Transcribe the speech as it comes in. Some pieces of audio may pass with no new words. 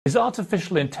Is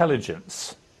artificial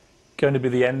intelligence going to be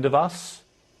the end of us?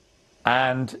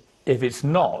 And if it's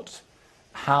not,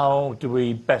 how do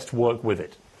we best work with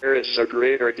it? There is a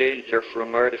greater danger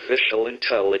from artificial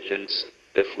intelligence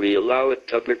if we allow it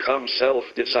to become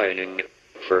self-designing,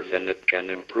 for then it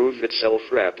can improve itself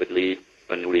rapidly,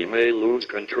 and we may lose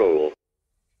control.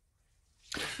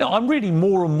 Now, I'm reading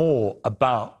more and more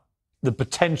about the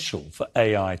potential for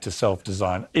AI to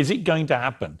self-design. Is it going to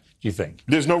happen, do you think?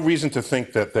 There's no reason to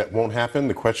think that that won't happen.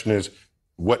 The question is,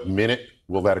 what minute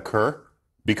will that occur?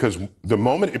 Because the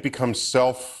moment it becomes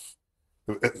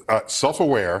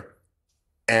self-aware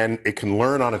and it can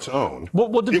learn on its own,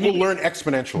 it will learn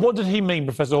exponentially. What did he mean,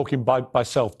 Professor Hawking, by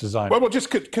self-design? Well,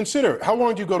 just consider, how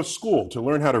long do you go to school to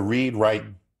learn how to read, write,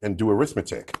 and do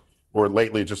arithmetic? Or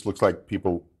lately, it just looks like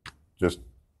people just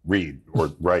read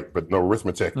or write, but no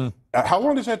arithmetic. How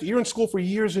long does that? You're in school for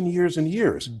years and years and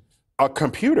years. A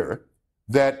computer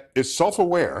that is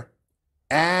self-aware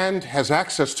and has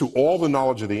access to all the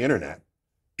knowledge of the internet,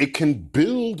 it can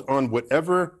build on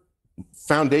whatever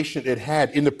foundation it had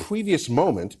in the previous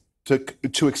moment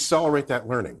to accelerate that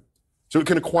learning. So it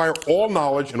can acquire all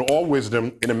knowledge and all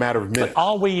wisdom in a matter of minutes. But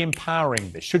are we empowering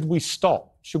this? Should we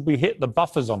stop? Should we hit the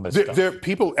buffers on this stuff? There are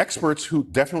people, experts, who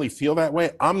definitely feel that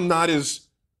way. I'm not as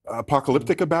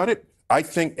apocalyptic about it. I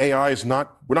think AI is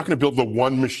not, we're not going to build the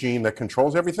one machine that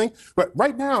controls everything. But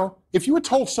right now, if you had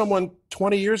told someone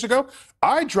 20 years ago,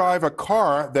 I drive a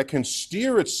car that can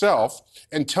steer itself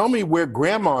and tell me where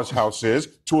grandma's house is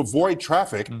to avoid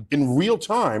traffic in real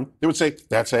time, they would say,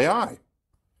 that's AI.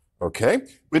 Okay?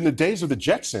 In the days of the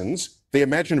Jetsons, they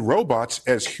imagined robots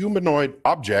as humanoid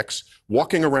objects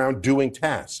walking around doing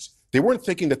tasks. They weren't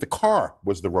thinking that the car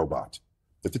was the robot,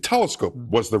 that the telescope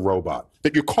was the robot,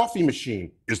 that your coffee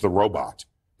machine is the robot.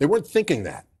 They weren't thinking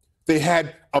that. They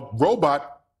had a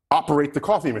robot operate the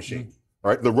coffee machine. All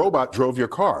right? The robot drove your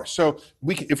car. So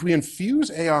if we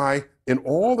infuse AI in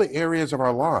all the areas of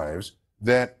our lives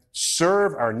that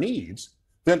serve our needs,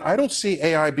 then I don't see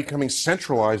AI becoming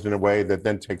centralized in a way that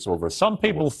then takes over. Some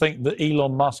people think that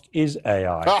Elon Musk is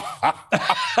AI.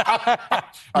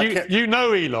 you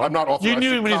know Elon. I'm not authorized. You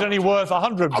knew him when he's only worth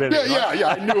 100 billion. Yeah.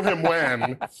 I knew him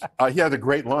when. He had a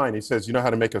great line. He says, you know how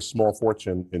to make a small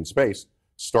fortune in space?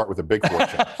 Start with a big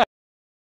fortune.